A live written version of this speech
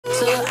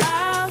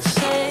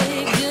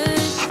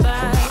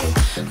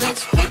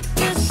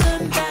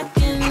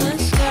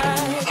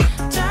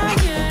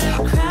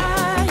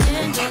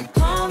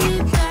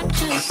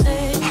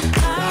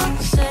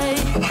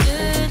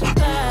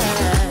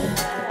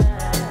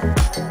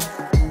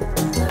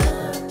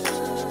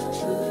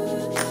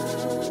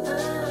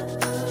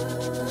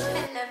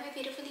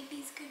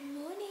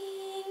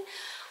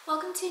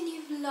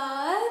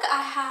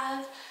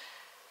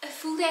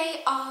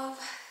day of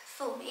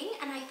filming,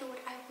 and I thought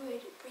I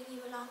would bring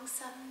you along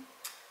some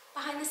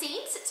behind the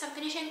scenes. So I'm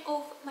finishing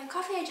off my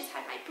coffee. I just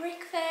had my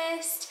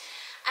breakfast,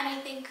 and I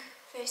think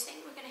first thing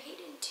we're gonna head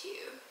into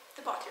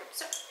the bathroom.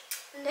 So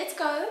let's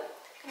go.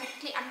 I'm gonna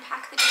quickly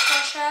unpack the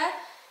dishwasher,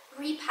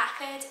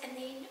 repack it, and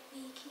then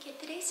we can get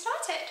the day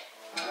started.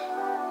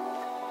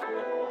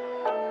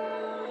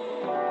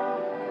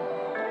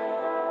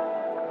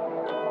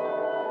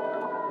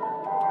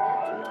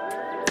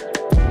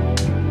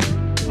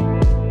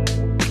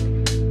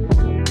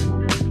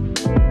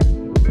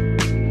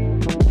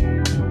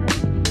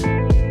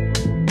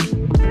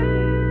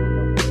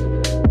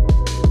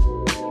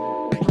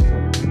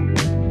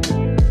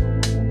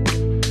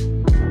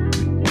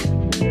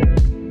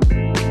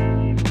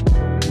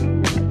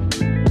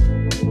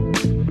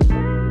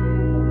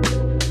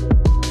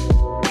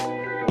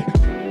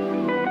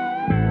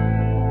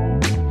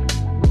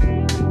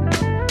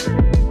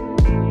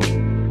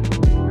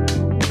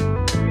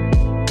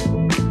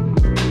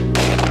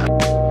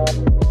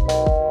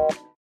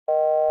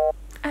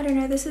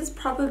 This is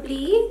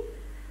probably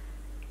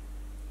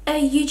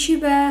a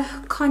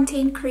YouTuber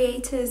content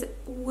creator's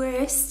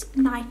worst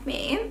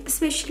nightmare,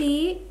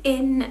 especially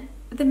in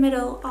the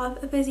middle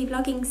of a busy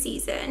vlogging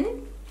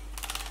season.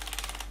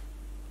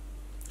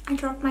 I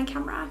dropped my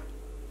camera.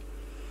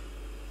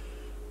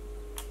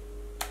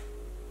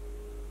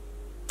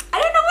 I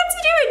don't know what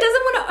to do, it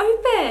doesn't want to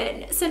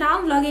open. So now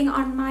I'm vlogging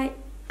on my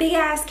big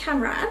ass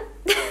camera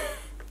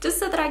just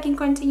so that I can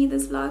continue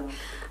this vlog.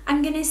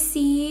 I'm gonna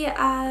see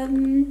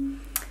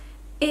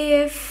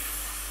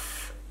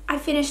if I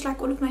finished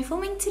like all of my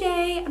filming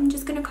today. I'm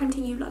just gonna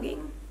continue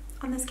vlogging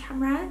on this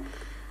camera.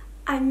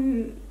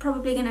 I'm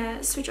probably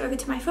gonna switch over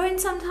to my phone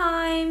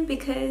sometime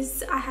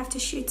because I have to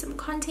shoot some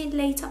content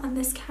later on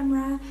this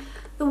camera.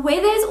 The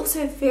weather is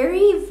also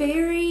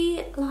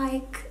very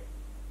like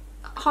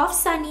half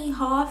sunny,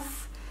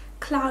 half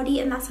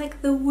cloudy, and that's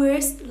like the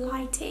worst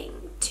lighting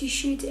to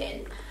shoot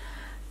in.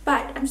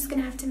 But I'm just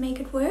gonna have to make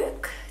it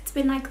work. It's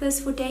been like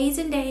this for days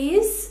and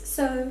days,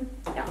 so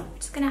yeah, I'm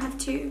just gonna have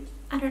to,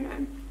 I don't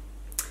know,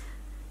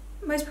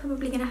 most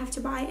probably gonna have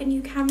to buy a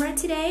new camera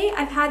today.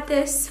 I've had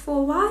this for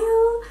a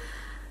while.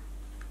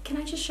 Can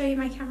I just show you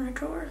my camera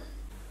drawer?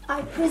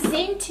 I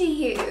present to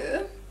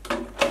you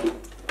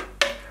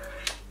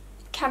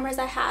cameras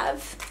I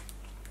have.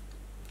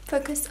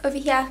 Focus over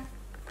here,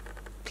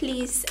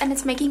 please. And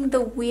it's making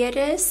the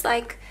weirdest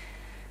like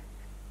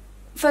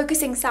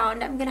focusing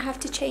sound. I'm gonna have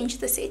to change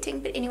the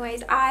setting, but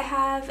anyways, I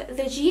have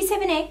the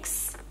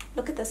G7X.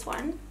 Look at this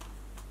one,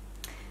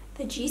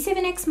 the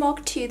G7X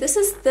Mark II. This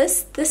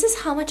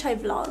is how much I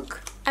vlog,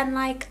 and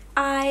like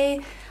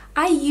I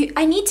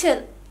need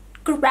to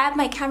grab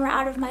my camera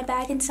out of my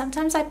bag, and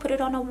sometimes I put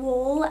it on a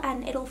wall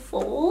and it'll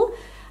fall.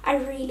 I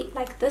really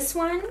like this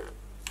one.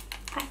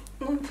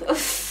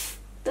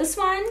 This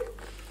one,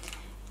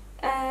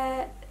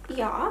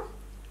 yeah,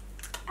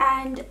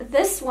 and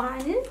this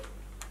one.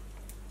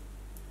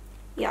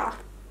 Yeah.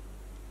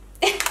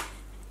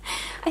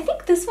 I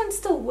think this one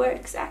still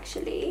works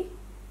actually.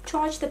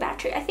 Charge the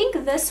battery. I think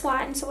this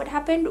one, so what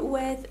happened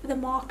with the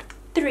Mark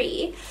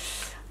III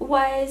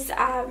was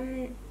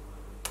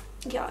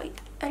yeah,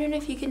 I don't know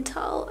if you can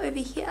tell over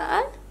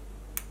here,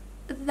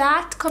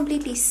 that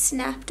completely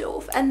snapped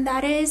off, and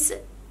that is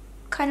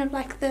kind of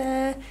like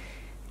the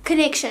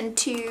connection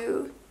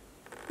to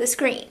the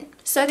screen.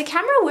 So the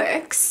camera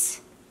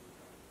works.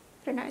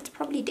 I don't know, it's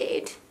probably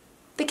dead.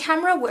 The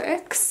camera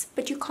works,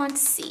 but you can't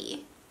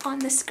see on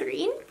the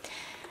screen.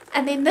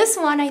 And then this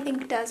one I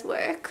think does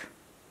work.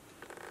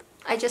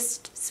 I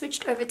just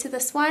switched over to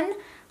this one.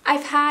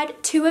 I've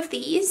had two of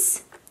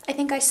these. I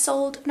think I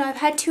sold, no, I've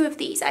had two of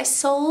these. I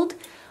sold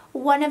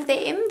one of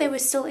them. They were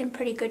still in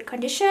pretty good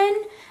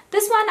condition.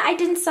 This one I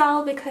didn't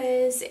sell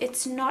because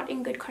it's not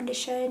in good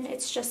condition.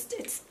 It's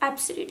it's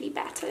absolutely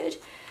battered.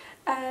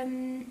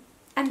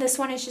 And this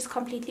one is just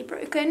completely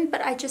broken,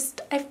 but I've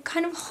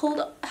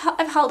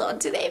held on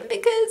to them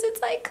because it's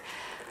like,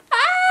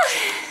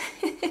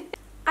 ah!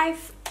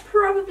 I've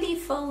probably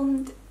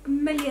filmed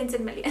millions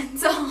and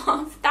millions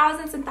of,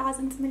 thousands and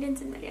thousands,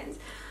 millions and millions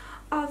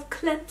of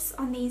clips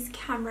on these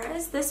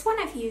cameras. This one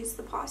I've used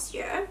the past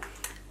year.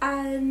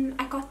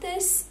 I got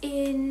this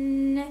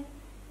in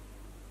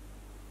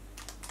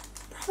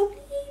probably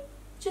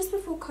just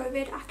before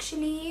COVID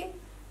actually,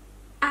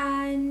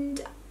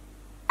 and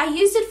I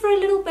used it for a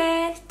little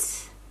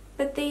bit,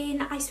 but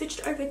then I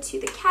switched over to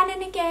the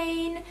Canon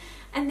again,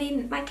 and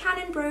then my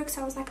Canon broke,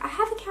 so I was like, I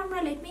have a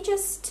camera, let me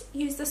just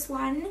use this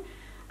one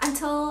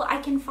until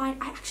I can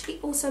find. I actually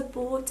also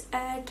bought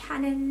a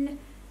Canon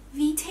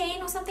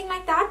V10 or something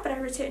like that, but I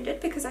returned it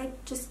because I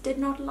just did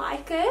not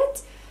like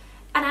it,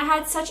 and I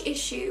had such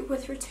issue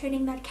with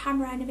returning that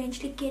camera and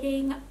eventually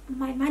getting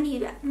my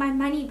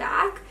money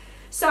back.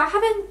 So I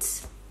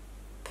haven't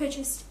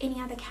purchased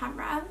any other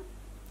camera.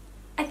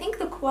 I think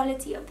the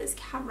quality of this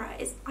camera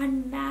is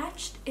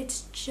unmatched.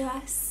 It's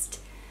just,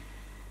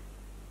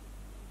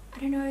 I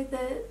don't know,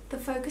 the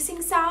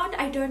focusing sound.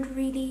 I don't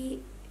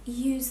really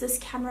use this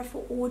camera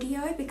for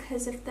audio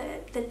because of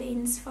the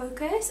lens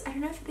focus. I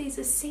don't know if there's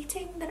a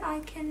setting that I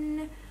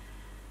can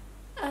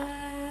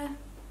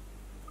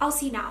I'll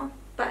see now,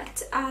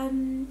 but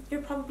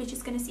you're probably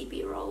just gonna see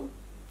b-roll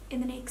in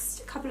the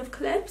next couple of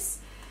clips.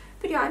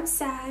 But yeah, I'm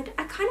sad.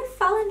 I kind of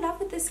fell in love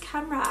with this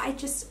camera. I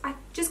just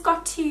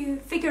got to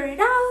figure it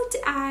out,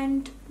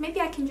 and maybe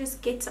I can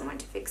just get someone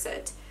to fix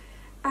it.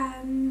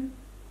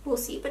 We'll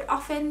see. But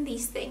often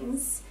these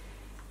things,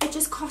 it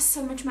just costs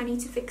so much money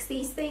to fix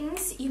these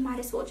things. You might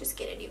as well just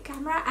get a new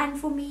camera. And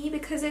for me,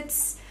 because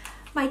it's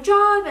my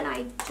job and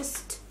I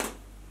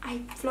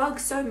vlog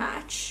so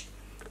much,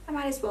 I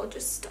might as well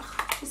just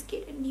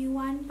get a new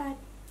one. But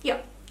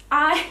yeah,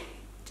 I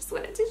just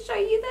wanted to show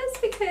you this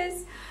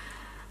because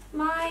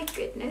my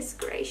goodness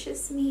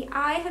gracious me,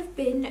 I have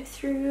been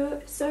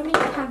through so many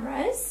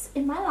cameras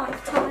in my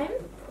lifetime,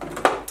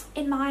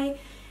 in my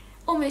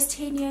almost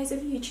 10 years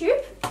of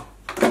YouTube.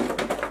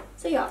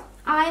 So yeah,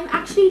 I'm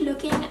actually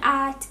looking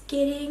at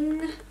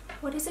getting,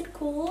 what is it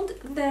called?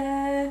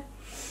 I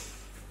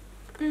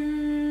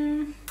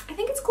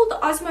think it's called the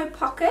Osmo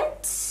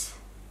Pocket.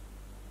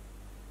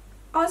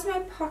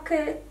 Osmo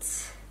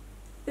Pocket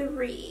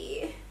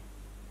 3.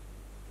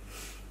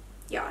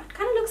 Yeah, it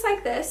kind of looks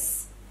like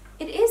this.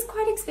 It is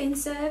quite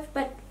expensive,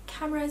 but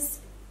cameras,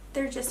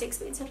 they're just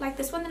expensive. Like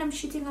this one that I'm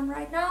shooting on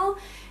right now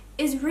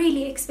is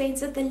really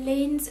expensive. The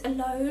lens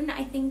alone,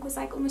 I think, was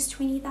like almost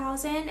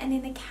 20,000, and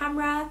then the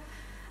camera,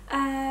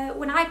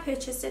 when I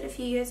purchased it a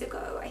few years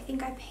ago, I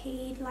think I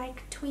paid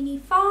like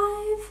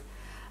 25.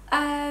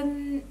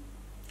 And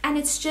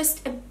it's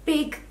just a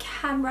big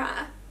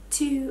camera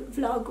to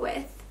vlog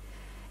with.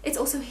 It's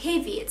also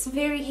heavy. It's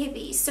very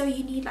heavy, so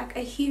you need like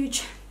a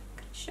huge. I'm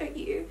gonna show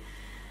you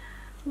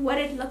what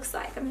it looks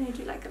like. I'm gonna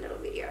do like a little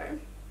video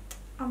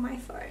on my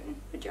phone,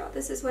 but yeah,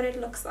 this is what it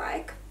looks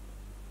like.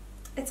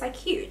 It's like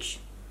huge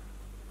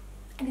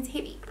and it's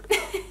heavy.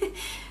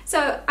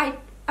 So I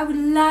would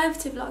love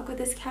to vlog with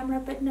this camera,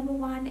 but number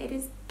one, it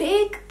is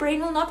big.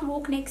 Brain will not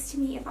walk next to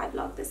me if I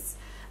vlog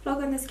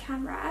on this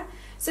camera.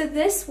 So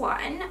this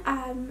one,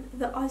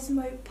 the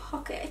Osmo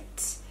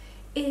Pocket,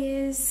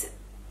 is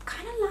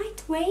kind of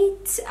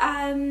lightweight.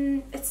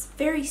 It's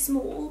very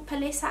small.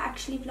 Palesa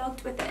actually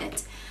vlogged with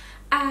it,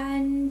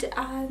 and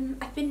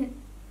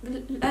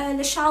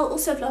𝘱𝘢𝘪𝘥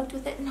also vlogged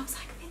with it, and I was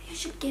like, maybe I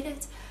should get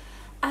it.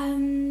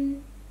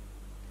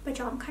 But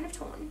yeah, I'm kind of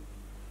torn.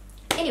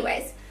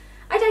 Anyways,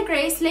 I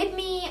digress. Let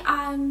me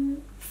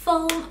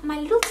film my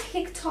little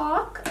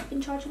TikTok. I've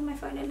been charging my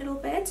phone a little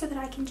bit so that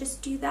I can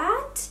just do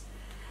that,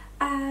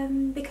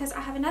 because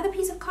I have another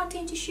piece of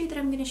content to shoot that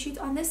I'm going to shoot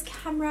on this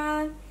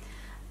camera,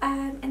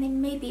 and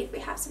then maybe if we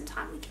have some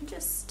time we can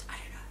just,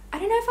 I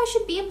don't know if I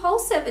should be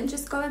impulsive and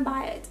just go and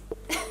buy it.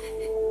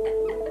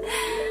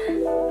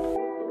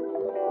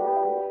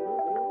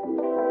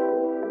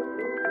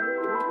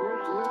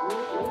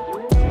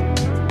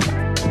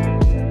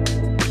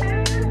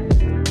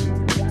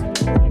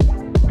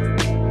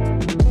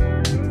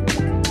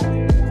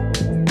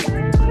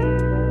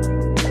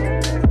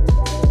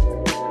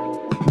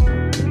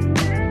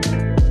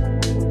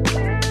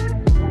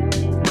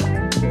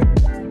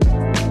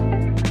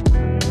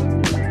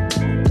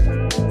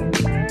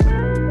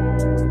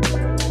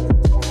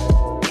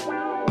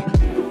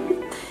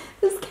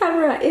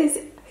 Is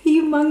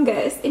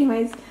humongous.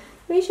 Anyways,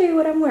 let me show you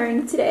what I'm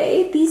wearing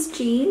today. These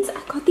jeans,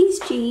 I got these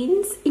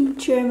jeans in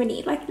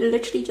Germany, like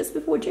literally just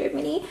before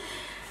Germany,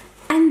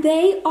 and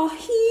they are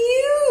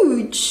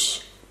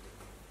huge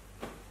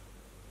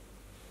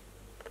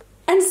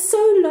and so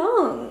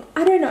long.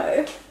 I don't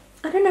know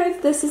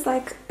if this is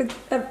like I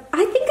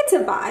think it's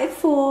a vibe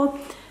for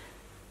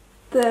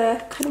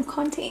the kind of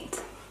content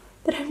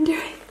that I'm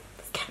doing.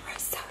 This camera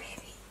is so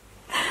heavy.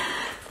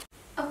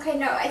 Okay,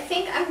 no, I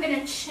think I'm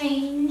gonna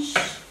change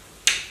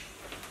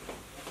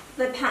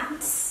the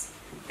pants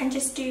and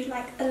just do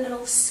like a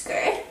little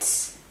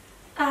skirt,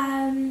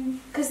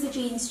 because the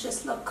jeans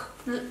just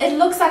it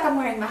looks like I'm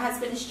wearing my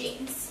husband's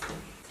jeans.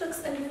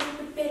 Looks a little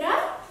bit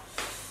better.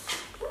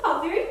 Oh,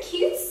 very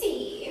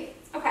cutesy.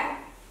 Okay,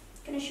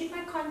 gonna shoot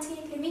my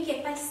content. Let me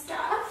get my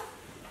stuff.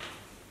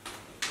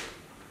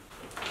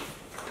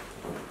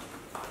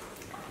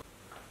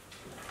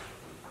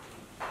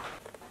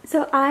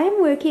 So I'm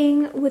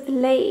working with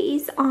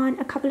Lay's on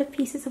a couple of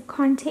pieces of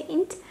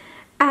content,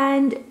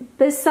 and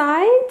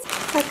besides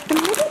like a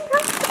little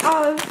bit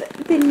of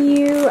the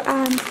new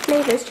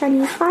flavors,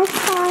 Chinese Five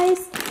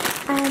Spice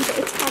and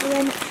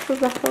Italian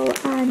truffle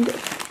and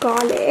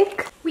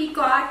garlic, we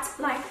got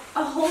like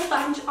a whole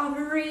bunch of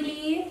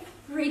really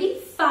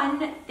fun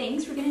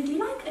things. We're gonna do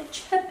like a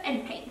chip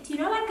and paint, you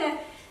know, like a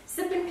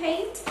sip and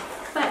paint,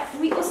 but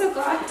we also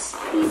got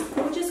these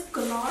gorgeous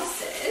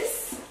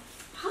glasses.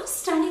 How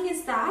stunning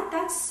is that?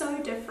 That's so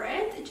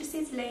different. It just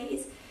says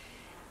Lay's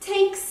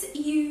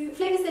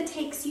flavors that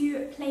takes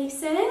you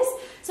places.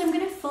 So I'm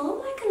gonna film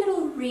like a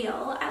little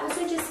reel. I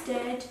also just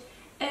did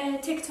a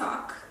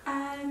TikTok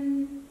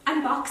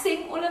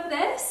unboxing all of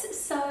this,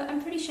 so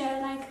I'm pretty sure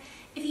like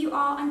if you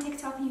are on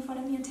TikTok and you follow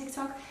me on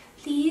TikTok,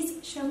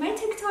 please show my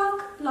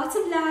TikTok lots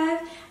of love.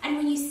 And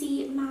when you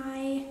see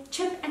my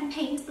chip and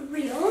paint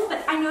reel,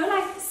 but I know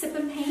like sip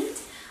and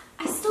paint,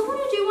 I still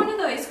want to do one of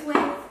those with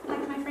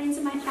like my friends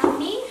and my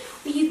family,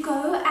 where you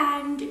go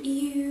and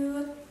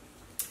you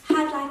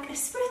had like a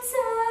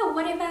spritzer or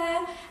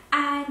whatever,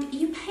 and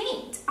you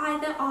paint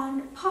either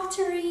on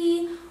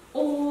pottery,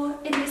 or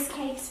in this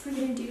case we're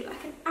going to do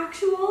like an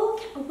actual,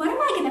 what am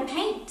I going to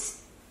paint?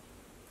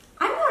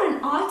 I'm not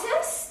an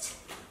artist.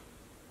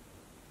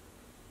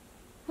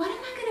 What am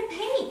I going to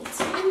paint?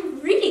 I'm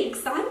really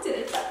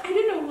excited, but I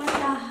don't know what the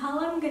hell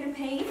I'm going to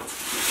paint.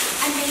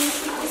 And then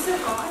we also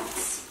got,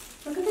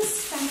 look at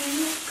this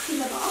stunning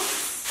cooler box.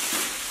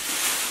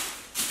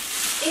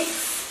 It's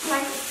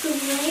like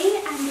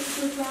grey and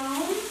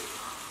brown.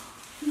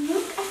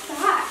 Look at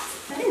that.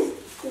 That is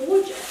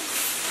gorgeous.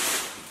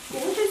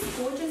 Gorgeous,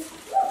 gorgeous.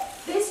 Ooh,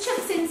 there's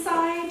chips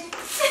inside.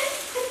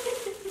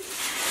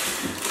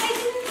 I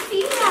didn't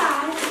see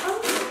that. Oh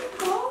my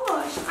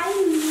gosh. I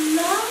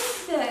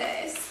love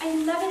this. I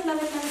love it,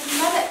 love it, love it,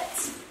 love it.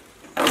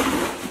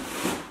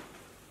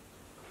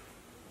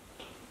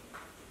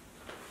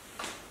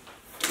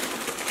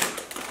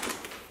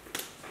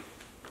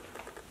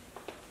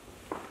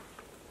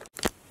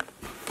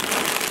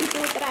 You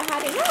thought that I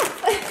had enough.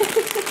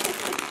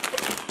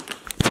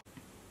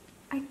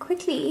 I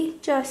quickly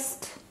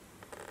just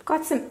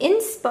got some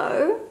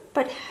inspo,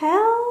 but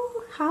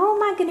hell, how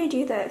am I gonna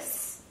do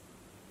this?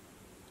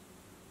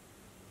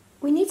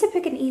 We need to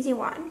pick an easy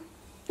one.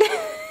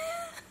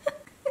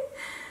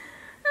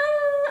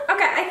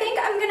 Okay, I think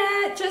I'm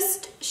gonna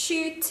just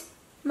shoot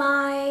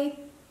my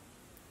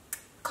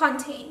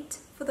content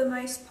for the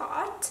most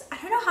part. I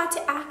don't know how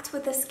to act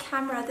with this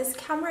camera. This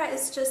camera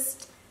is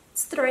just,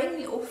 it's throwing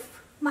me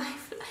off.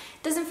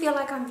 It doesn't feel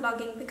like I'm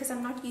vlogging because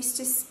I'm not used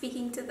to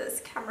speaking to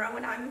this camera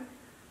when I'm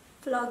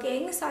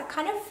vlogging, so I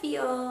kind of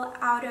feel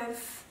out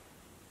of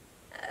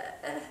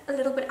a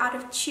little bit out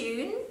of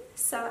tune,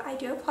 so I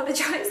do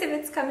apologize if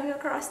it's coming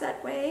across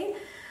that way.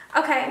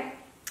 Okay,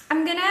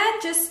 I'm gonna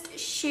just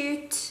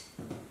shoot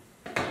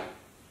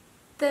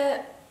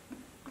the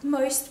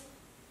most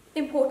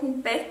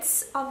important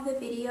bits of the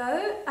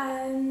video,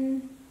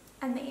 and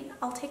then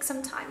I'll take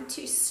some time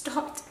to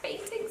start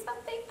painting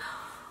something.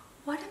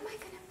 What am I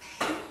gonna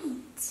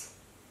paint?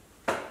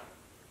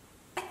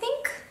 I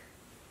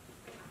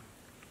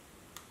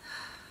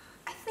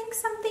think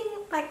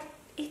something like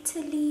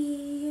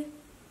Italy,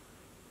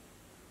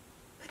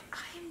 but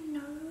I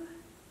don't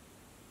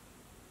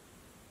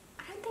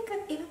think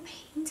I've ever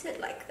painted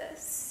like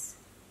this,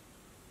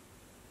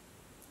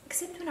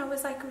 except when I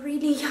was like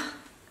really young.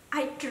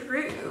 I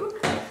drew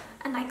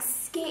and like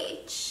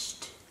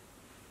sketched.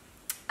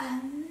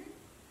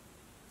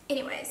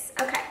 Anyways,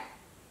 okay,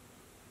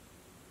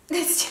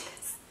 let's do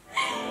this.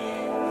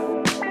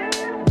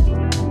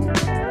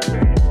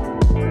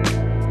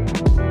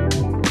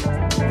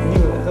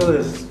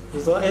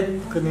 Is dat het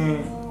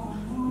kunnen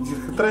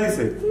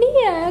getreizen?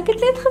 Nee, ik heb het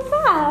net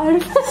gevaar.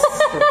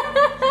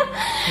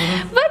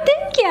 Wat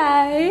denk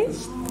jij?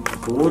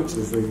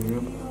 Koortjes, denk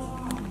ik.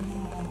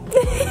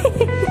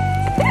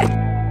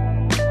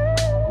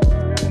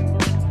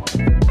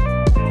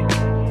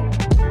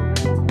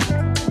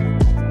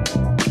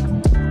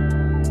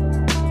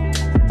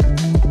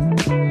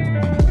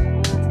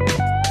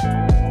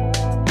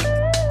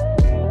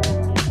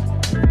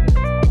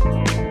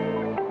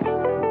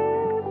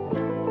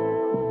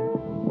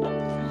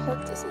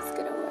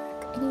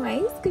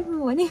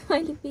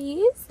 My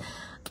Liefies,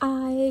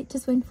 I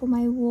just went for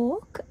my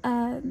walk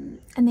and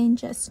then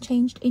just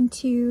changed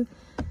into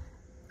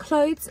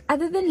clothes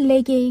other than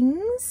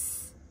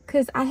leggings,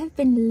 because I have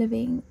been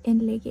living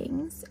in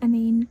leggings, and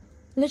then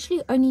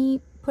literally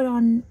only put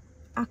on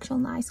actual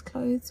nice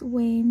clothes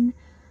when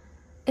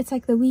it's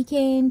like the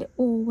weekend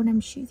or when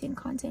I'm shooting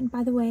content.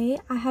 By the way,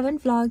 I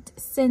haven't vlogged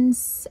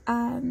since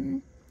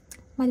my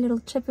little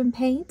chip and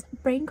paint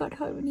brain got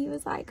home and he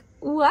was like,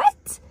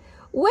 what?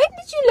 When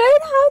did you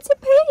learn how to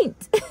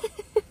paint?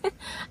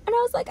 And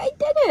I was like, I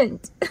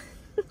didn't.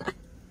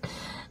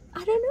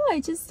 I don't know,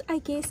 I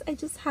guess I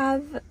just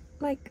have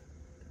like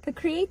the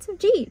creative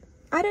gene.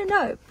 I don't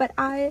know, but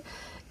I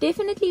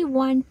definitely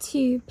want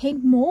to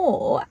paint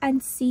more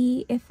and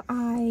see if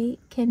I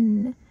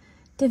can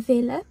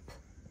develop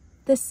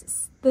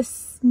this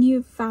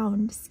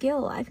newfound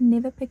skill. I've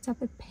never picked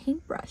up a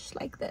paintbrush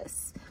like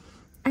this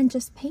and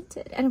just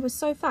painted, and it was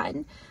so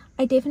fun.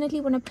 I definitely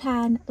want to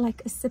plan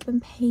like a sip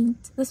and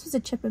paint. This was a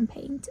chip and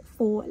paint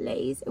for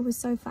Lay's. It was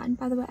so fun.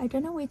 By the way, I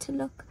don't know where to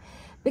look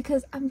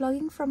because I'm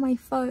vlogging from my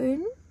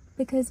phone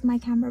because my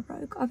camera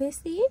broke,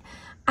 obviously,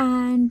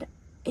 and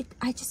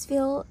I just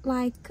feel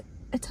like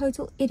a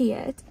total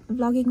idiot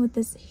vlogging with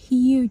this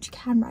huge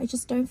camera. I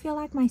just don't feel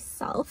like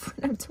myself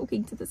when I'm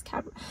talking to this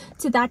camera,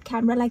 to that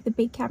camera, like the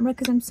big camera,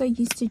 because I'm so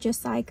used to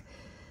just like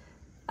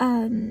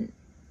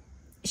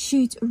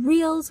shoot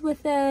reels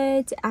with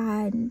it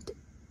and,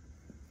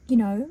 you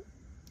know,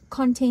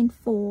 content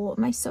for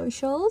my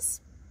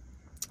socials,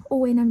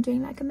 or when I'm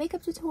doing like a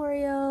makeup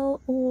tutorial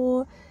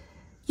or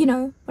you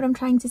know what I'm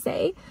trying to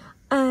say.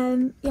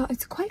 Yeah,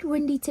 it's quite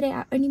windy today.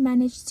 I only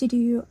managed to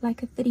do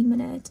like a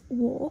 30-minute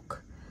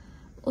walk.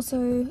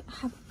 Also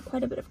have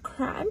quite a bit of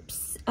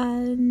cramps,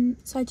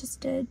 so I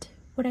just did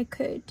what I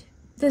could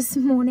this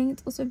morning.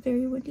 It's also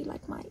very windy,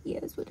 like my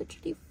ears were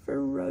literally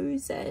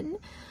frozen.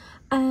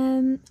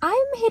 I'm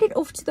headed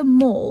off to the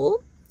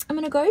mall. I'm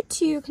gonna go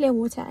to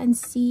Clearwater and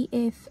see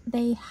if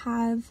they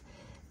have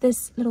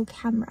this little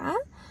camera.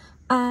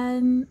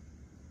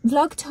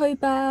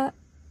 Vlogtober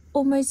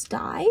almost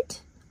died,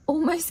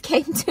 almost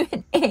came to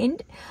an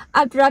end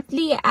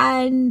abruptly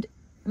and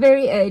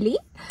very early,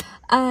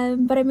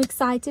 but I'm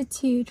excited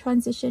to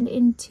transition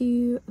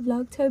into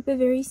Vlogtober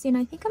very soon.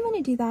 I think I'm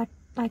gonna do that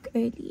like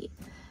early.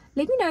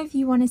 Let me know if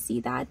you want to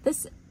see that.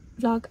 This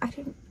vlog, I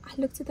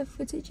looked at the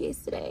footage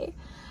yesterday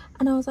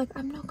and I was like,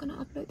 I'm not gonna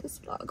upload this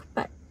vlog,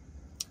 but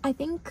I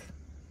think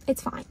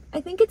it's fine.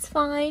 I think it's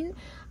fine.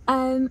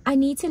 I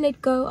need to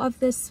let go of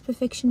this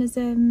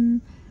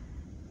perfectionism,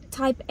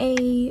 type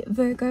A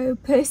Virgo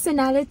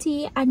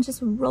personality and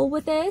just roll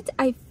with it.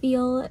 I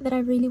feel that I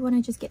really want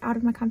to just get out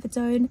of my comfort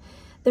zone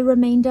the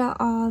remainder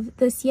of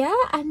this year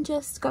and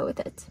just go with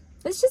it.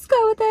 Let's just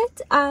go with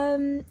it.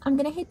 I'm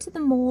gonna head to the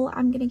mall.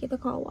 I'm gonna get the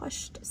car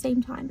washed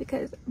same time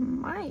because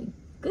my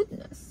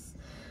goodness,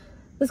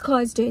 this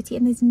car is dirty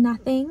and there's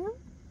nothing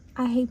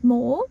I hate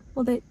more.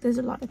 Well, there's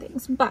a lot of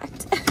things,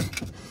 but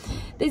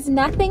there's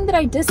nothing that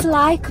I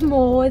dislike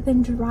more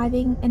than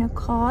driving in a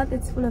car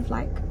that's full of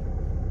like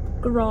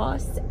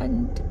grass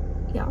and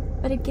yeah,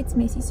 but it gets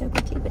messy so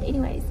quickly. But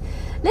anyways,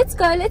 let's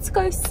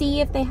go see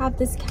if they have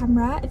this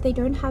camera. If they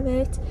don't have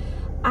it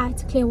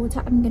at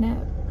Clearwater, I'm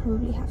gonna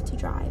probably have to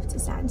drive to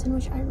Sandton,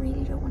 which I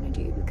really don't want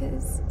to do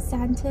because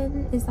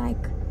Sandton is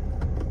like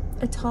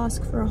a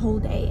task for a whole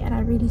day and I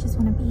really just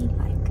want to be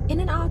like in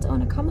and out. I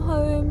want to come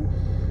home,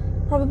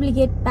 probably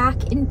get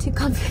back into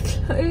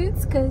comfy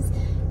clothes because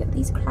yeah,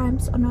 these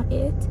cramps are not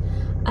it,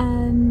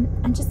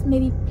 and just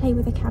maybe play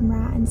with the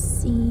camera and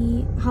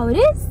see how it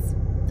is.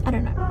 I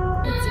don't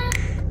know, let's see.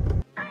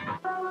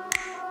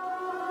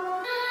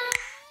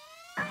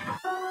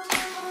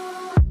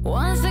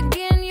 Once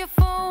again your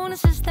phone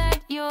says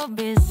that you're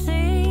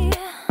busy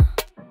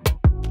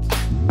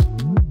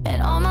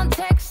and all my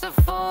texts are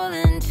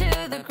falling to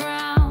the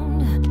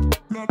ground.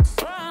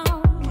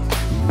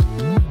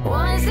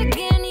 Once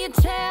again you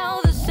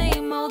tell the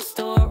same old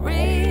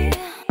story.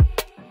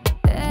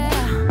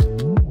 Yeah.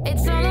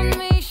 It's all on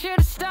me,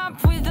 should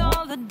stop with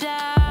all the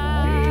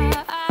doubts,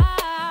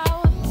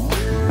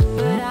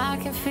 but I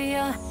can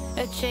feel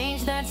a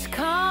change that's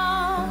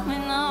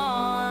coming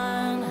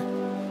on.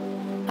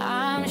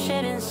 I'm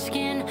shedding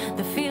skin,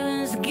 the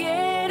feelings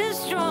getting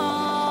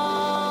strong.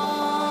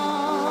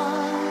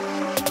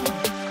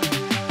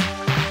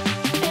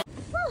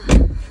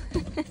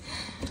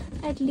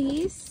 At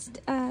least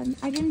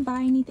I didn't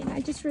buy anything.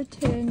 I just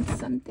returned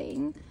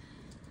something.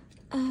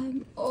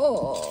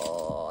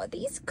 Oh,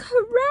 these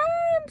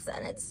cramps,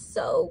 and it's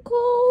so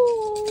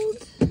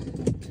cold.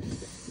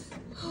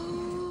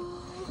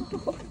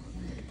 Oh,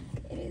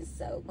 it is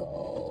so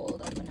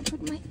cold. I'm gonna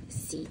put my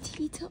seat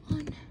heater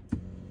on.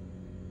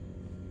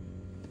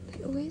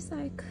 They always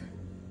like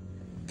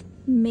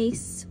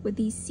mess with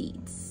these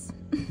seats.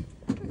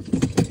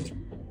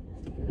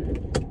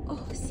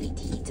 Oh, seat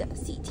heater,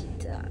 seat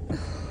heater.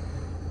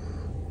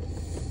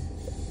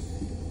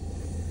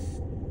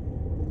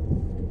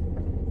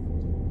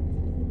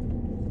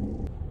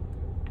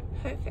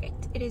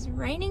 Perfect. It is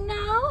raining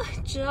now.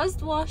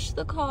 Just washed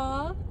the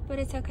car, but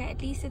it's okay.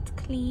 At least it's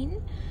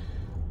clean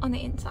on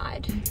the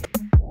inside.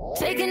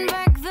 Taking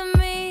back the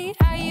me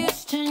I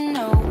used to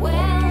know well.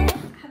 I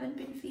haven't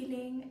been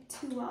feeling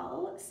too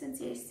well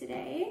since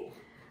yesterday,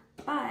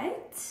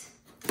 but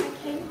I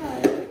came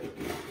home,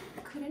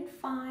 couldn't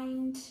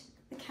find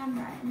the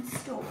camera in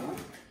store,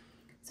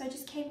 so I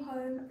just came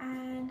home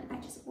and I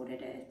just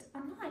ordered it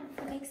online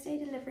for next day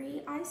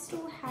delivery. I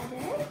still had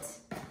it.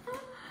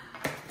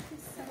 I'm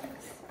so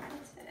excited.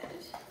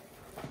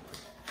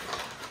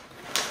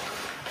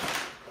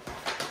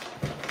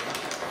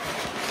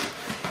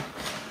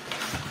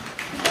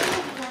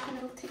 Like a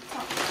little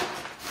TikTok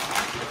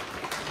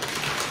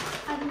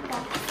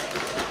unboxing.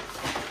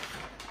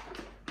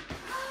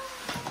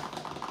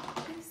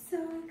 I'm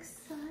so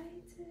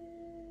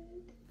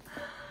excited.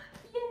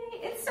 Yay,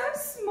 it's so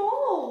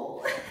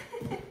small.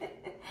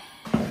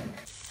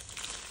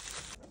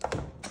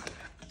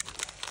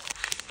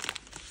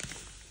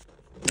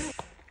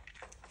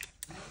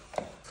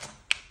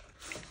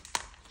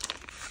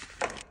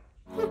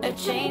 A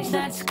change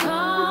that's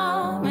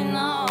coming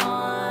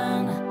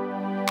on.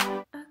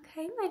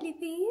 Okay, my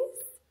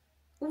Liefies,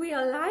 we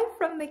are live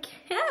from the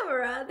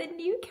camera, the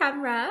new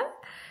camera.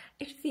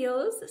 It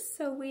feels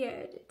so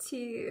weird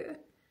to,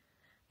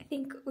 I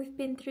think we've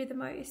been through the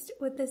most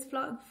with this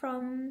vlog,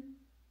 from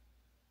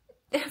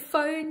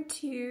phone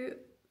to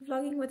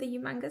vlogging with a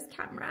humongous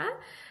camera,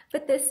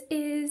 but this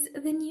is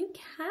the new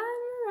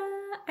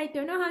camera. I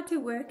don't know how to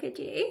work it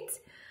yet.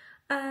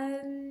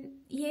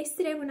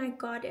 Yesterday when I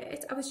got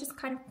it, I was just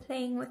kind of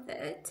playing with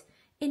it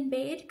in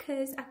bed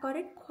because I got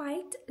it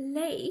quite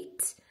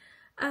late.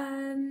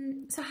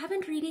 So I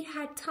haven't really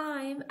had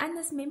time, and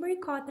this memory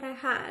card that I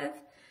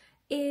have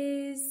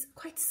is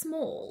quite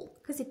small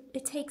because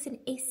it takes an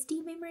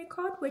SD memory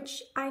card,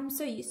 which I'm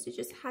so used to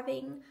just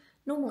having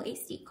normal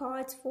SD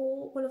cards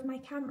for all of my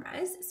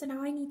cameras. So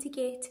now I need to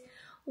get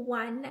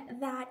one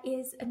that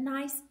is a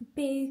nice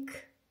big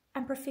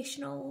and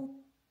professional,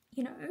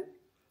 you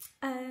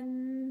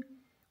know,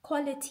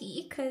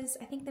 quality, because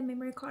I think the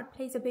memory card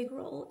plays a big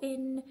role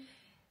in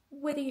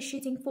whether you're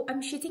shooting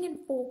I'm shooting in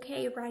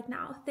 4K right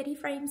now, 30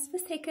 frames per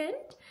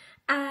second,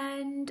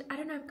 and I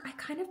don't know, I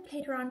kind of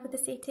played around with the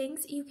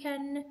settings. You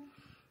can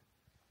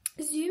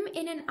zoom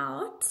in and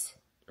out,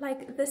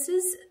 like this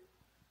is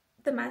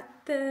the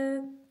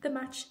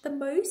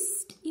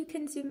most you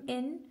can zoom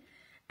in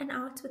and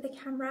out with the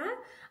camera.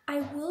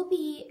 I will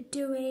be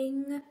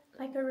doing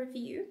like a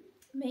review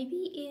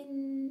maybe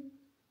in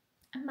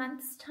a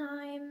month's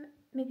time,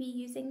 maybe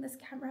using this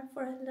camera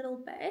for a little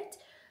bit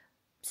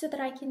so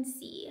that I can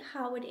see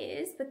how it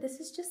is. But this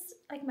is just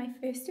like my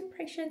first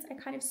impressions. I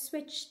kind of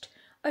switched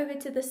over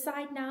to the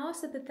side now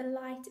so that the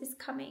light is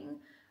coming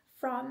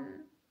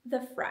from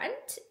the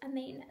front, and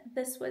then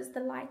this was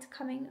the light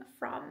coming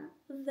from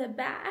the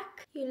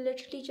back. You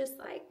literally just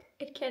like,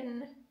 it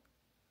can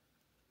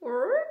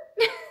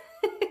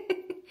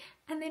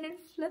and then it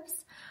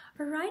flips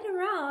right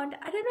around.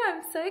 I don't know,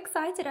 I'm so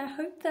excited. I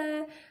hope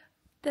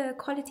the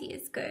quality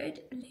is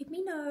good. Let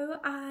me know.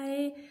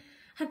 I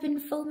have been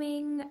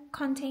filming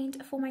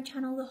content for my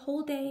channel the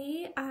whole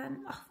day,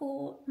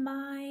 for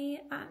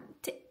my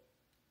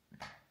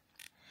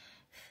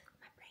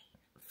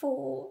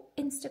for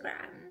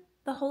Instagram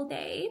the whole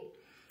day.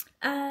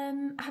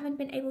 I haven't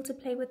been able to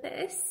play with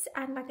this,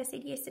 and like I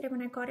said yesterday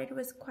when I got it, it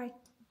was quite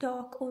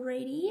dark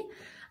already.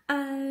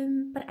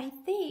 But I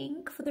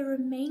think for the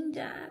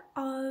remainder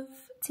of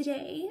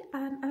today,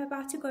 I'm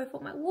about to go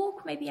for my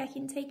walk. Maybe I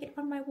can take it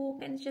on my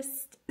walk and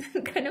just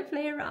kind of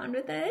play around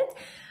with it.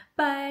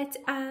 But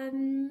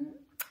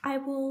I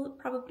will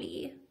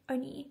probably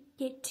only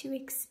get to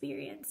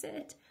experience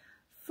it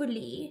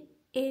fully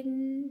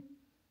in,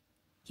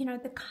 you know,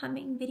 the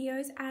coming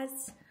videos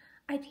as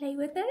I play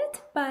with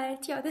it.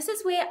 But yeah, this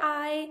is where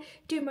I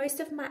do most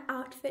of my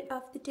outfit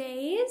of the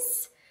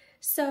days.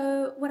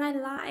 So what I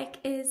like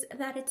is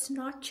that it's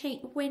not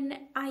changed.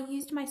 When I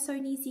used my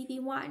Sony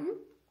ZV-1,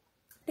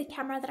 the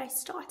camera that I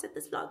started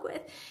this vlog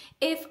with,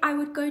 if I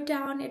would go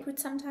down, it would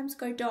sometimes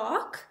go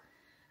dark.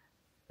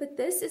 But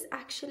this is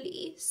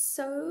actually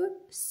so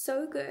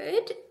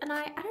good, and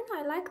I don't know,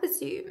 I like the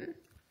zoom.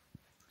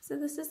 So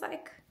this is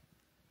like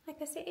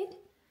I said,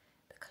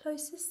 the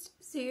closest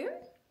zoom.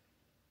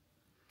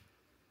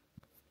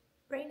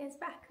 Brain is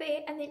back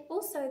there, and then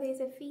also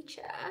there's a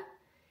feature.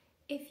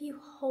 If you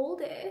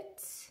hold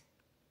it,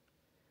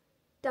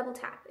 double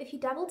tap. If you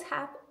double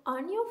tap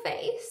on your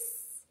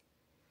face,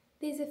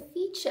 there's a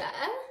feature.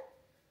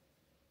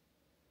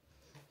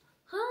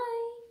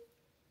 Hi,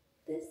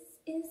 this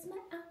is my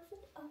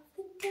outfit of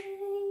the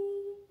day.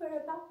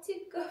 We're about to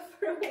go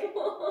for a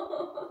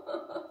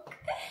walk.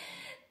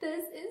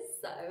 This is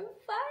so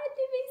fun.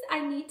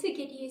 I need to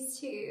get used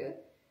to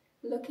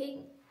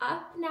looking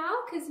up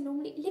now, because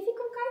normally, Liefie,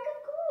 kom kijken,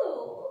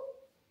 cool.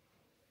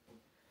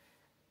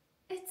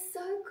 It's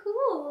so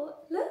cool.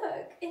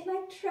 Look, it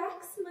like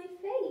tracks my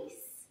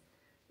face.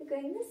 We're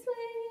going this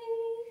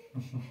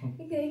way.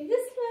 We're going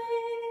this way.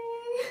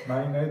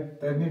 Nee,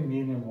 dat niet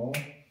minimal.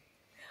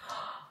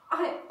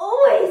 I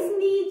always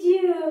need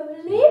you,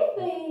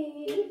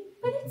 Liefie.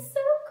 But it's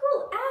so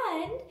cool.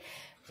 And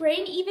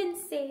Brain even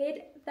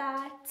said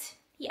that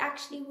he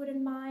actually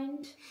wouldn't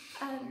mind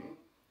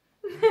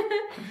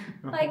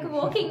like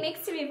walking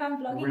next to me if I'm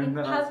vlogging in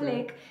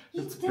public.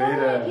 You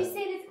did. You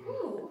said it's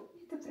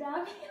the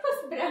brownies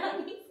was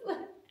brownies.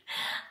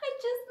 I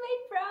just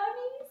made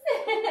brownies.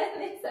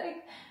 And it's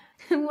like,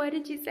 what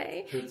did you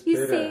say?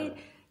 You said,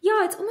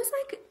 yeah, it's almost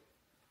like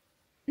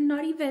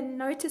not even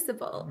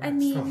noticeable. I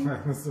mean, it's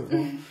not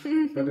noticeable,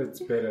 but it's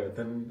better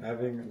than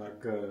having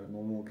like a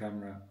normal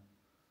camera.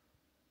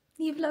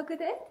 You vlog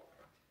with it?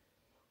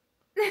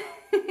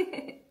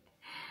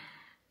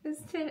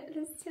 Let's turn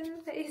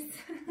the face.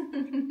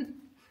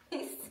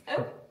 It's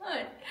so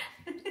fun.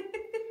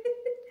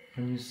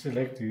 When you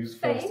select use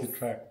face to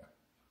track,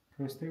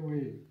 press the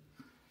way.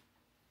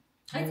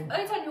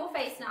 It's on your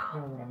face now.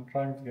 Yeah, I'm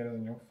trying to get it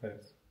on your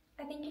face.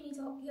 I think you need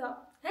to hold your.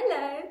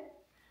 Hello.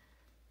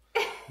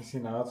 You see,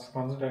 now it's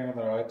concentrating on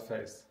the right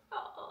face.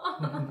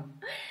 I'm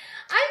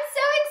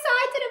so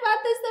excited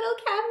about this little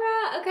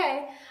camera. Okay,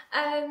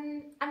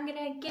 I'm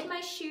gonna get my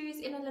shoes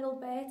in a little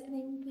bit, and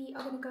then we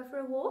are gonna go for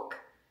a walk,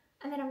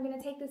 and then I'm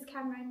gonna take this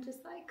camera and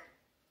just like,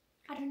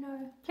 I don't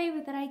know, play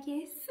with it, I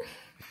guess.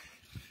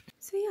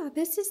 So yeah,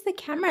 this is the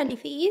camera,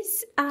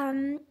 Liefies.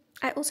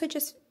 I also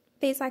just,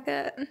 there's like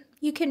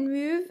you can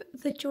move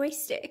the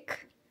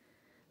joystick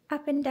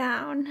up and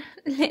down,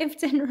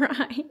 left and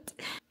right.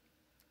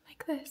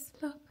 Like this,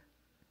 look.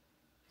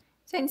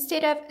 So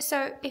instead of,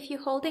 if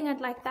you're holding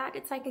it like that,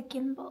 it's like a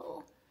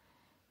gimbal.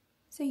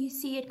 So you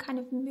see it kind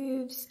of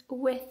moves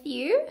with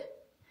you.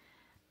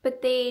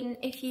 But then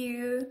if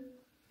you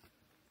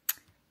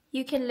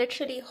can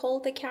literally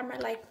hold the camera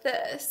like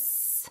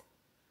this.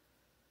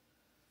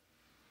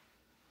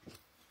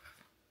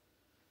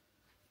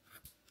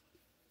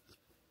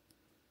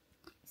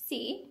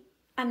 See,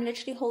 I'm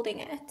literally holding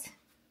it.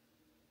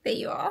 There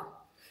you are.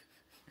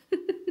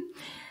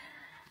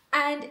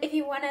 And if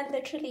you want to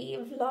literally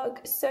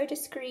vlog so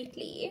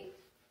discreetly,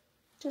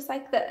 just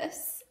like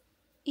this,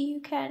 you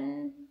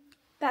can,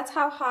 that's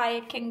how high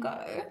it can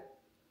go.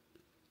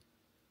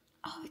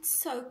 Oh, it's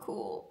so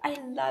cool. I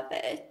love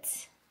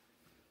it.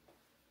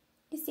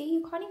 You see,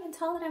 you can't even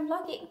tell that I'm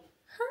vlogging.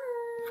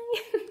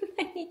 Hi!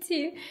 I need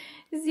to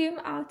zoom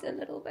out a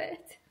little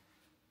bit.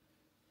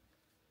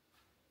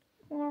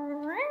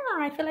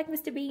 I feel like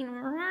Mr. Bean.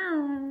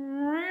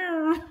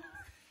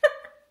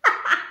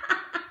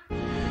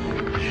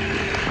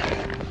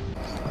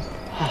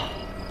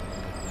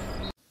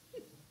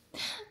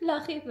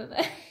 Lach even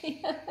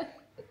me.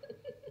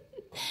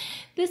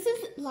 This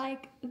is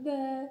like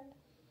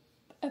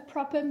a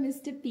proper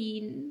Mr.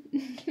 Bean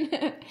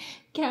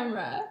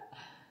camera.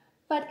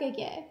 But kyk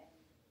jy.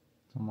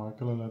 So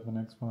Michael het the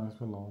next one is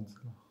for Lance.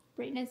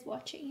 Brenna's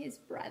watching his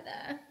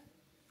brother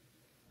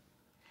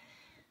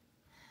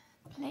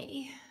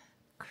play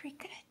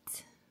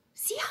cricket.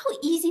 See how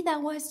easy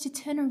that was to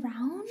turn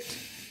around?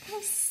 That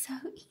was so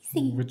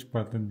easy. Which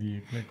button do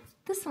you click?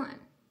 This one.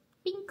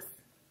 Binks.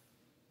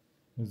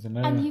 Is there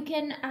no, And you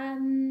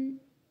can,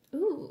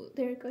 ooh,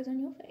 there it goes on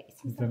your face.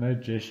 is there no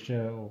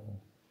gesture or?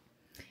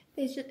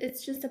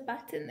 It's just a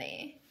button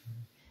there.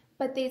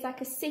 But there's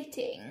like a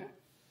setting.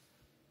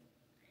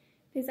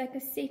 There's like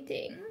a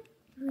setting.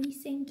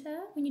 Recenter.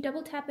 When you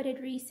double tap it,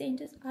 it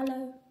recenters.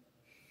 Hallo.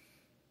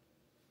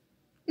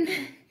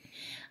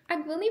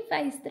 Ek wil nie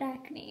face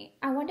track nie.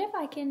 I wonder if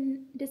I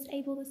can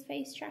disable this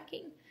face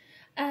tracking.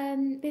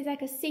 There's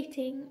like a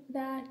setting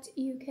that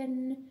you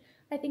can,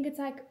 I think it's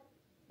like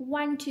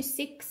 1 to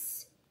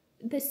 6,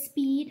 the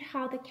speed,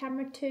 how the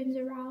camera turns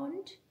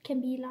around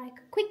can be like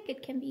quick,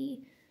 it can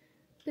be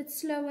a bit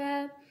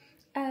slower.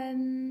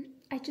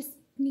 I just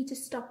need to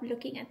stop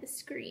looking at the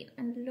screen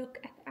and look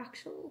at the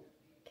actual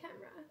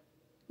camera.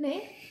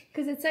 No?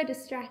 Because it's so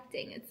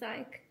distracting. It's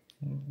like...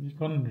 You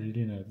can't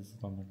really notice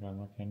it on the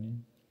camera, can you?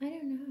 I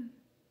don't know.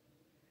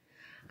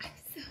 I'm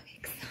so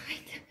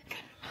excited.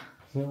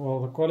 So, well,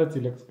 the quality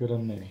looks good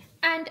on there.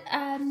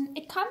 And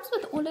it comes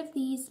with all of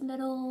these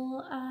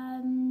little...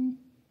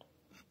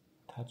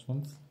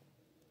 attachments.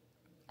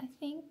 I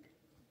think...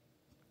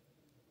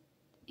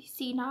 You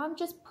see, now I'm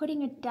just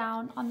putting it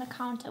down on the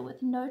counter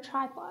with no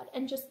tripod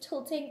and just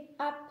tilting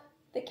up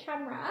the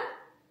camera.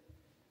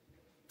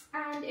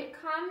 And it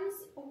comes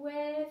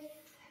with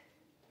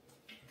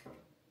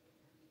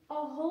a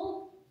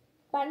whole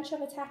bunch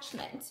of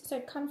attachments. So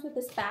it comes with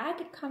this bag,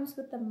 it comes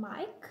with the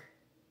mic,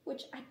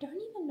 which I don't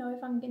even know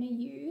if I'm going to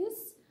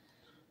use.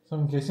 So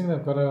I'm guessing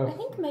they've got a... I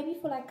think maybe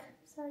for like,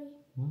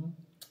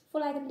 for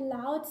like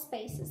loud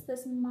spaces,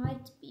 this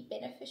might be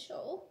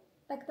beneficial.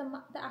 Like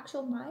the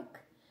actual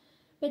mic.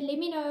 But let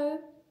me know,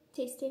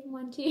 testing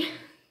 1, 2,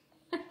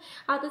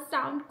 how the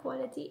sound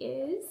quality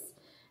is.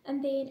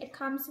 And then it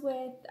comes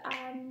with,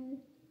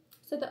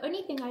 so the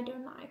only thing I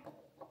don't like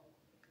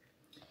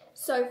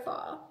so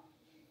far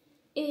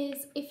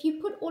is if you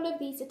put all of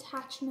these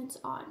attachments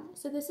on.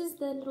 So this is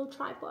the little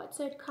tripod.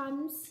 So it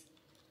comes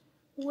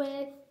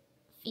with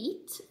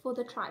feet for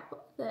the tripod,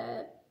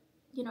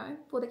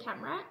 for the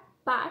camera.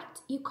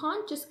 But you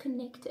can't just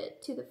connect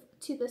it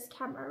to this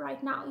camera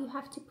right now. You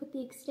have to put the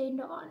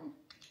extender on.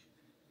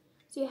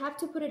 So you have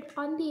to put it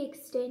on the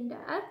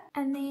extender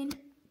and then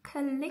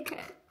click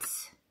it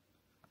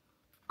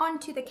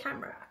onto the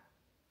camera.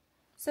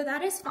 So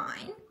that is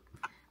fine.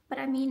 But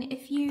I mean,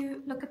 if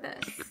you look at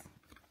this,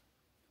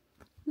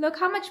 look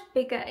how much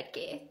bigger it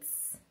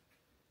gets.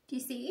 Do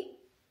you see?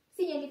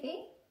 See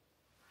anything?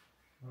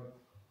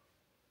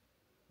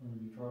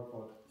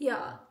 Tripod.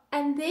 Yeah.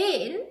 And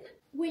then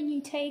when you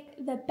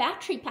take the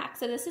battery pack,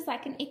 so this is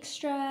like an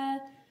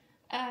extra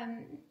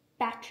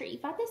battery.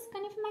 Wat is,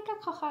 kan jy vir my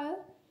kyk gou-gou?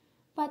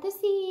 Wat is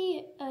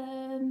die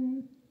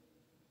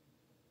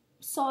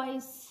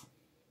size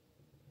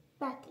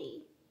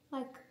battery?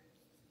 Like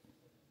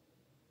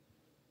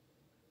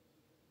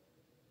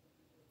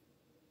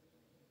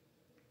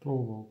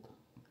 12 volt.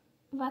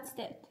 Wat's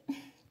dit?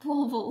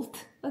 12 volt.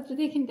 Wat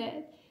beteken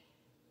dit?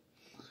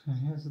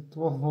 It's a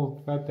 12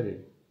 volt battery.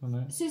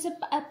 So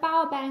a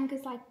power bank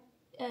is like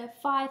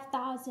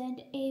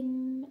 5,000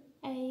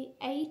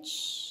 mAh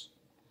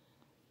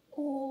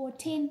or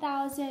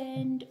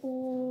 10,000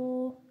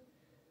 or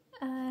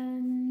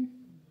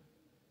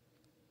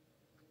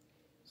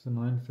so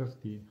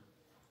 950.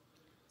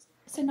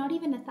 So not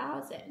even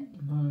 1,000.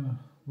 No,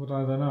 but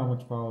I don't know how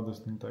much power this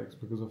thing takes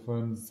because a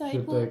phone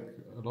should take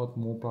a lot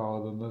more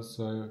power than this.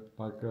 So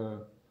like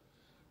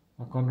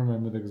I can't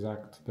remember the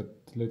exact, but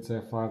let's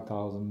say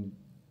 5,000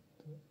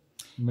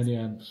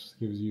 milliamps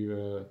gives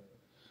you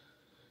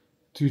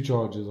 2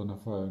 charges on a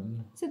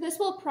phone. So this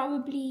will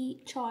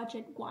probably charge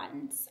it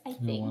once, I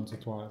think. Once or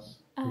twice.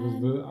 I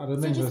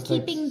don't think just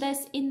keeping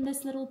this in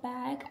this little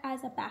bag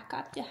as a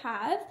backup to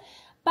have.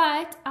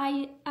 But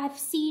I've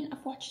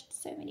watched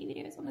so many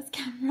videos on this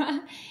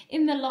camera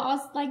in the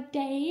last like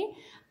day.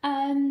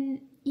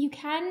 You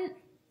can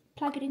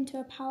plug it into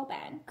a power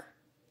bank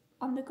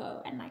on the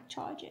go and like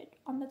charge it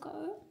on the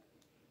go.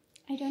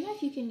 I don't know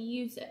if you can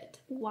use it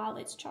while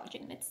it's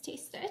charging. Let's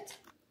test it.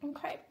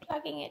 Okay,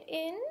 plugging it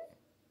in.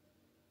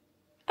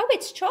 Oh,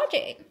 it's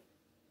charging.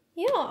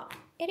 Yeah,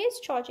 it is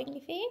charging,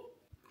 Liefies.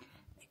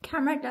 The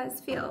camera does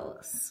feel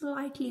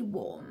slightly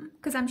warm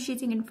because I'm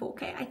shooting in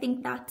 4K. I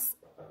think that's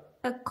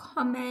a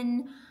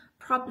common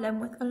problem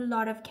with a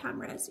lot of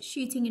cameras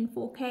shooting in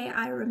 4K.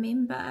 I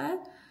remember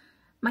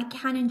my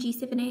Canon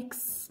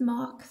G7X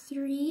Mark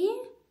III.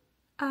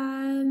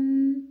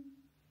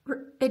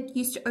 It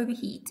used to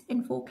overheat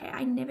in 4K.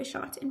 I never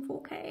shot in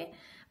 4K.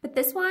 But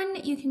this one,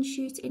 you can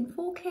shoot in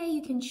 4K.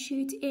 You can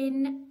shoot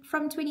in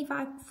from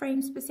 25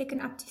 frames per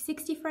second up to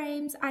 60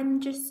 frames.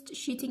 I'm just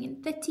shooting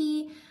in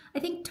 30. I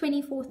think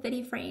 24,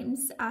 30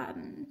 frames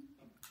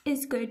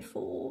is good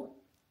for,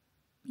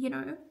 you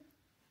know,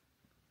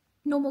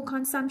 normal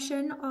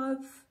consumption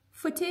of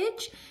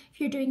footage. If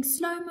you're doing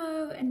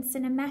slow-mo and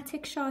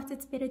cinematic shots,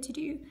 it's better to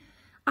do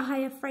a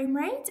higher frame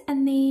rate.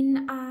 And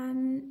then,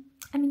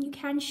 I mean, you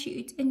can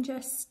shoot in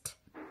just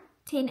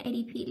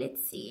 1080p.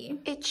 Let's see.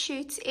 It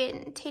shoots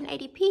in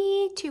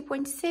 1080p,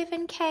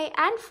 2.7K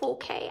and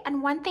 4K.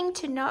 And one thing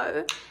to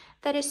know,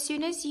 that as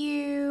soon as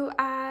you,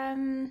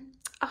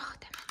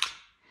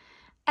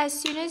 as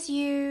soon as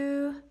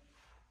you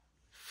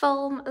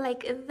film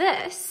like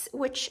this,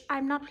 which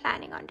I'm not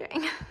planning on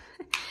doing,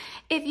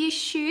 if you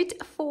shoot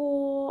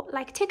for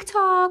like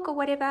TikTok or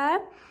whatever,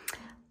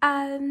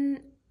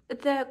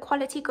 the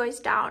quality goes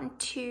down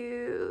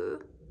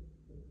to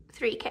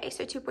 3K,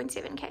 so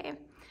 2.7K,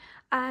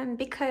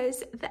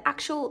 because the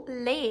actual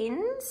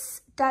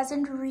lens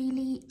doesn't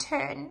really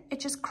turn, it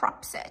just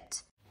crops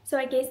it. So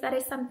I guess that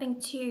is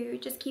something to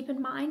just keep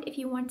in mind if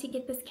you want to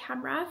get this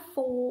camera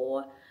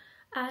for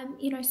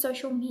you know,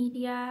 social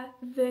media,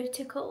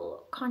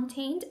 vertical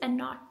content, and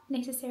not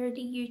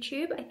necessarily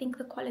YouTube. I think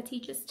the quality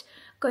just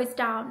goes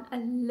down a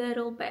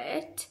little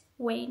bit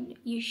when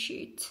you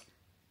shoot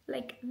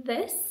like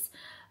this.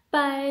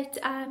 But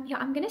yeah,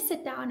 I'm gonna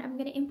sit down, I'm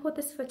gonna import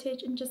this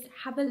footage and just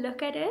have a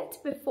look at it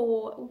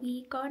before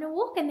we go on a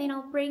walk, and then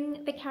I'll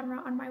bring the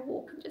camera on my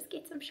walk and just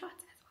get some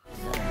shots as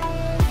well.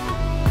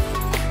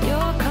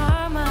 Your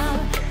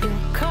karma,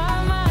 your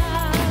karma.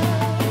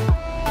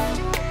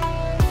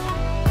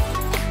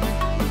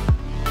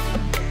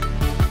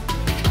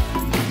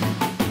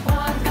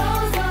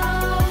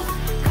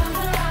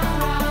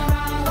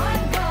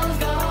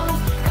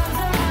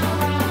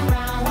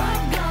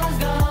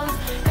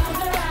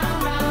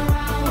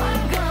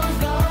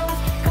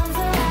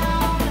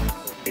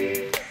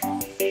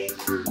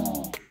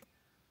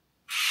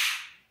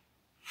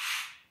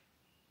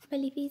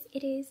 Liefies,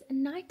 it is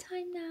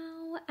nighttime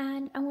now,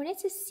 and I wanted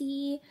to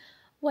see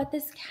what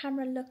this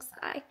camera looks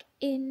like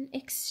in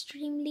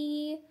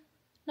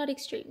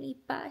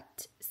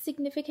but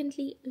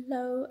significantly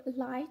low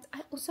light.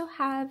 I also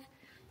have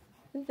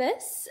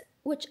this,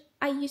 which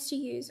I used to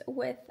use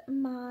with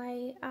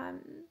my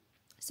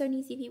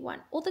Sony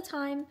ZV-1 all the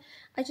time.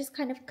 I just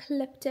kind of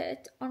clipped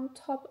it on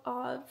top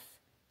of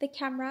the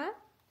camera.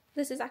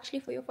 This is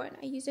actually for your phone.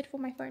 I use it for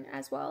my phone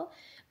as well,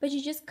 but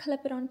you just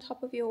clip it on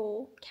top of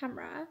your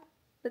camera.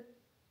 But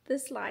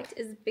this light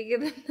is bigger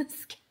than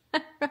this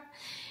camera,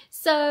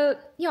 so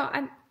yeah,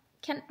 I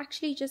can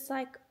actually just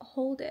like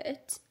hold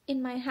it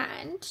in my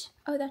hand.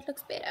 Oh, that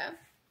looks better,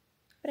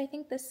 but I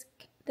think this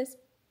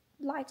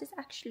light is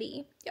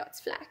actually, yeah, it's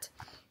flat.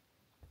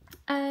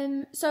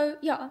 So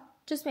yeah,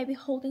 just maybe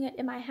holding it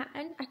in my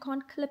hand. I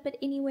can't clip it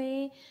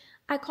anywhere.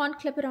 I can't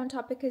clip it on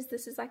top because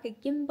this is like a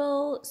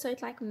gimbal, so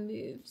it like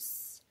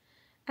moves,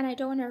 and I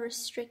don't want to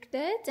restrict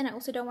it, and I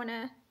also don't want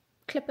to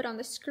clip it on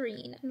the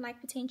screen and like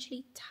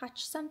potentially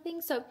touch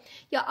something. So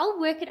yeah, I'll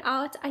work it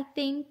out. I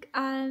think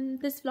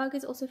this vlog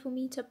is also for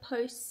me to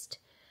post,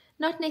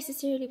 not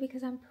necessarily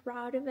because I'm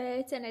proud of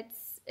it and it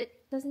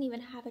doesn't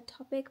even have a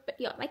topic, but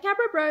yeah, my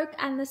camera broke,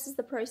 and this is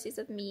the process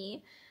of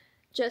me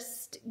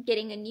just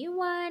getting a new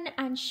one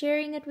and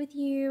sharing it with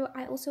you.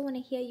 I also want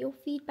to hear your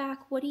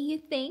feedback. What do you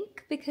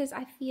think? Because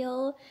I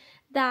feel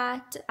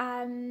that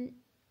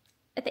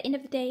at the end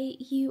of the day,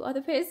 you are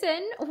the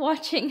person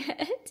watching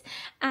it,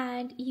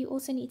 and you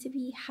also need to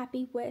be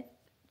happy with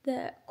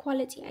the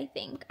quality. I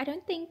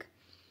don't think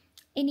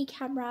any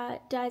camera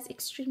does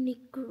extremely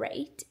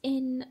great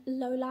in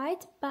low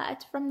light,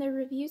 but from the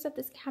reviews of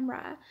this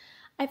camera,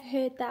 I've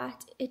heard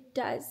that it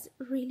does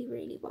really,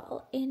 really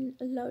well in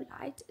low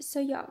light.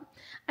 So yeah,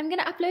 I'm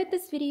gonna upload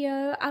this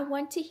video. I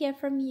want to hear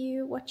from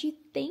you what you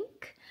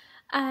think.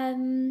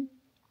 Any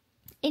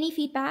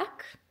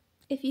feedback?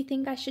 If you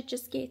think I should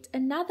just get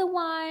another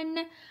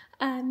one,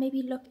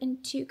 maybe look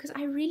into, because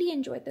I really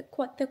enjoyed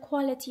the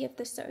quality of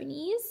the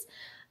Sony's.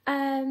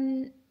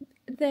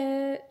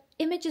 The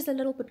image is a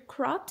little bit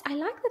cropped. I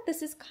like that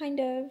this is kind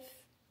of,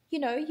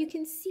 you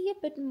can see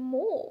a bit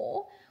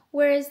more,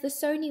 whereas the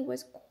Sony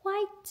was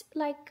quite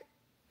like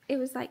it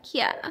was like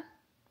here.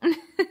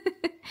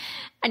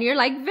 And you're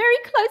like very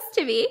close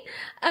to me.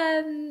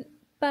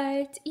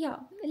 But yeah,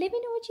 let me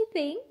know what you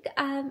think.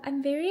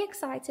 I'm very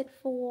excited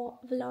for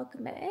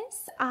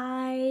Vlogmas.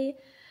 I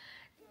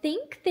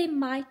think there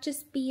might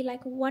just be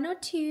like 1 or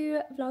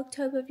 2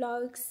 Vlogtober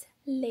vlogs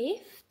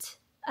left.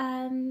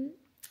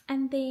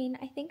 And then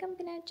I think I'm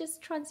gonna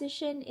just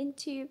transition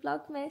into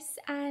Vlogmas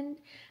and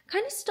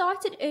kind of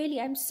start it early.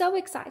 I'm so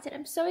excited.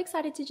 I'm so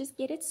excited to just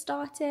get it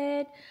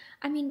started.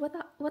 I mean, what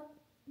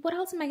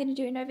else am I gonna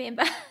do in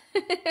November?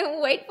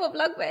 Wait for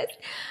Vlogmas.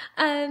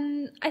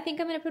 I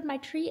think I'm gonna put my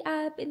tree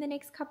up in the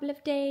next couple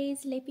of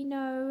days. Let me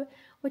know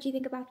what you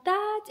think about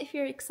that. If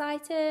you're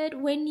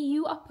excited when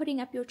you are putting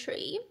up your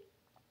tree.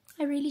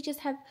 I really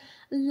just have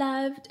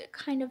loved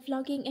kind of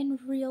vlogging in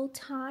real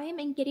time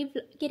and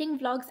getting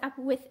vlogs up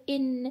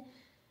within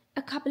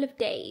a couple of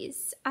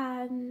days,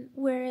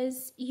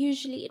 whereas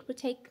usually it would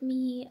take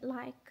me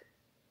like,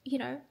 you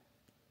know,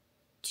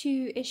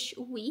 2-ish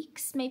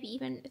weeks, maybe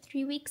even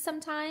 3 weeks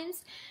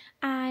sometimes.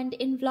 And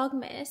in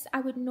Vlogmas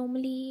I would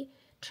normally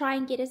try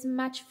and get as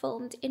much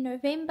filmed in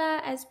November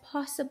as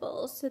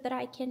possible so that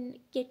I can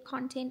get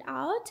content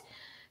out.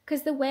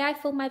 Because the way I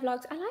film my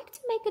vlogs, I like to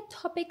make it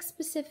topic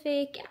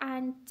specific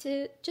and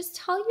to just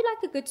tell you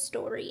like a good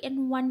story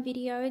in one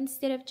video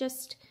instead of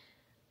just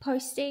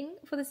posting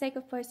for the sake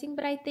of posting.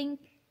 But I think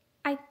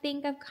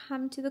I've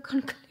come to the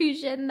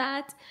conclusion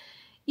that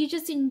you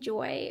just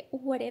enjoy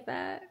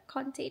whatever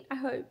content I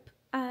hope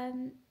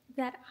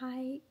that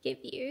I give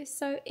you.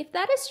 So if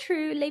that is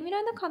true, let me know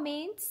in the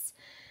comments.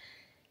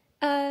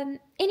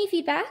 Any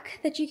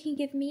feedback that you can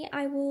give me,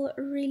 I will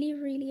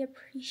really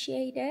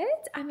appreciate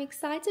it. I'm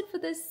excited for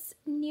this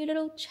new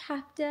little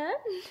chapter.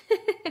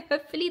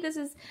 Hopefully this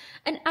is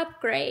an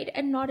upgrade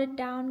and not a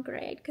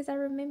downgrade, because I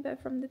remember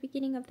from the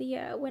beginning of the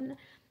year when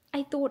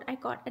I thought I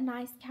got a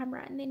nice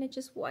camera and then it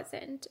just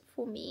wasn't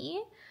for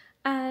me.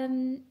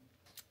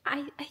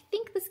 I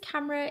think this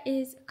camera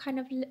is kind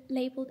of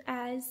labeled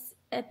as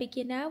a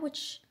beginner,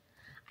 which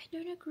I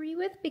don't agree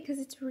with, because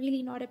it's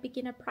really not a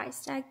beginner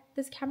price tag.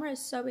 This camera is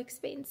so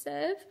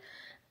expensive.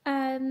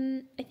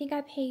 I think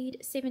I paid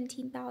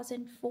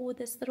 17,000 for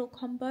this little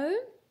combo,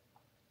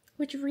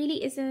 which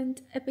really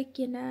isn't a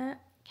beginner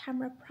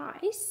camera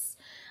price.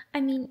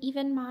 I mean,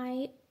 even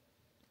my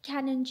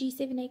Canon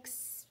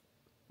G7X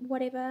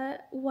whatever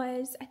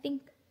was, I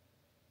think,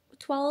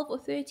 12 or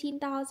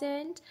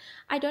 13,000.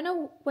 I don't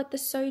know what the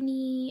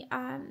Sony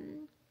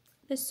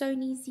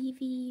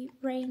ZV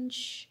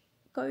range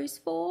goes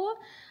for,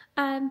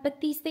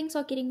 but these things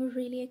are getting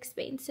really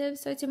expensive,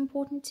 so it's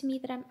important to me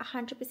that I'm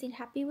 100%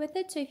 happy with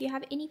it. So if you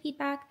have any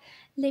feedback,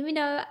 let me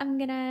know. I'm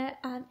gonna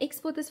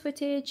export this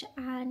footage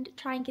and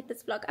try and get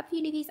this vlog up for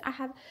you, Liefies. I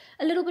have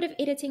a little bit of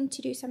editing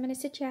to do, so I'm gonna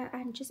sit here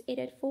and just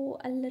edit for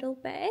a little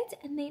bit,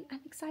 and then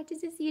I'm excited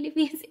to see you,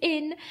 Liefies,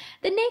 in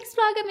the next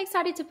vlog. I'm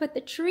excited to put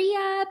the tree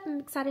up. I'm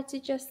excited to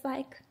just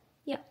like,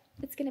 yeah,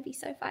 it's gonna be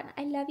so fun.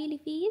 I love you,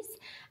 Liefies,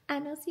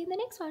 and I'll see you in the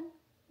next one.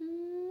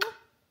 Mwah.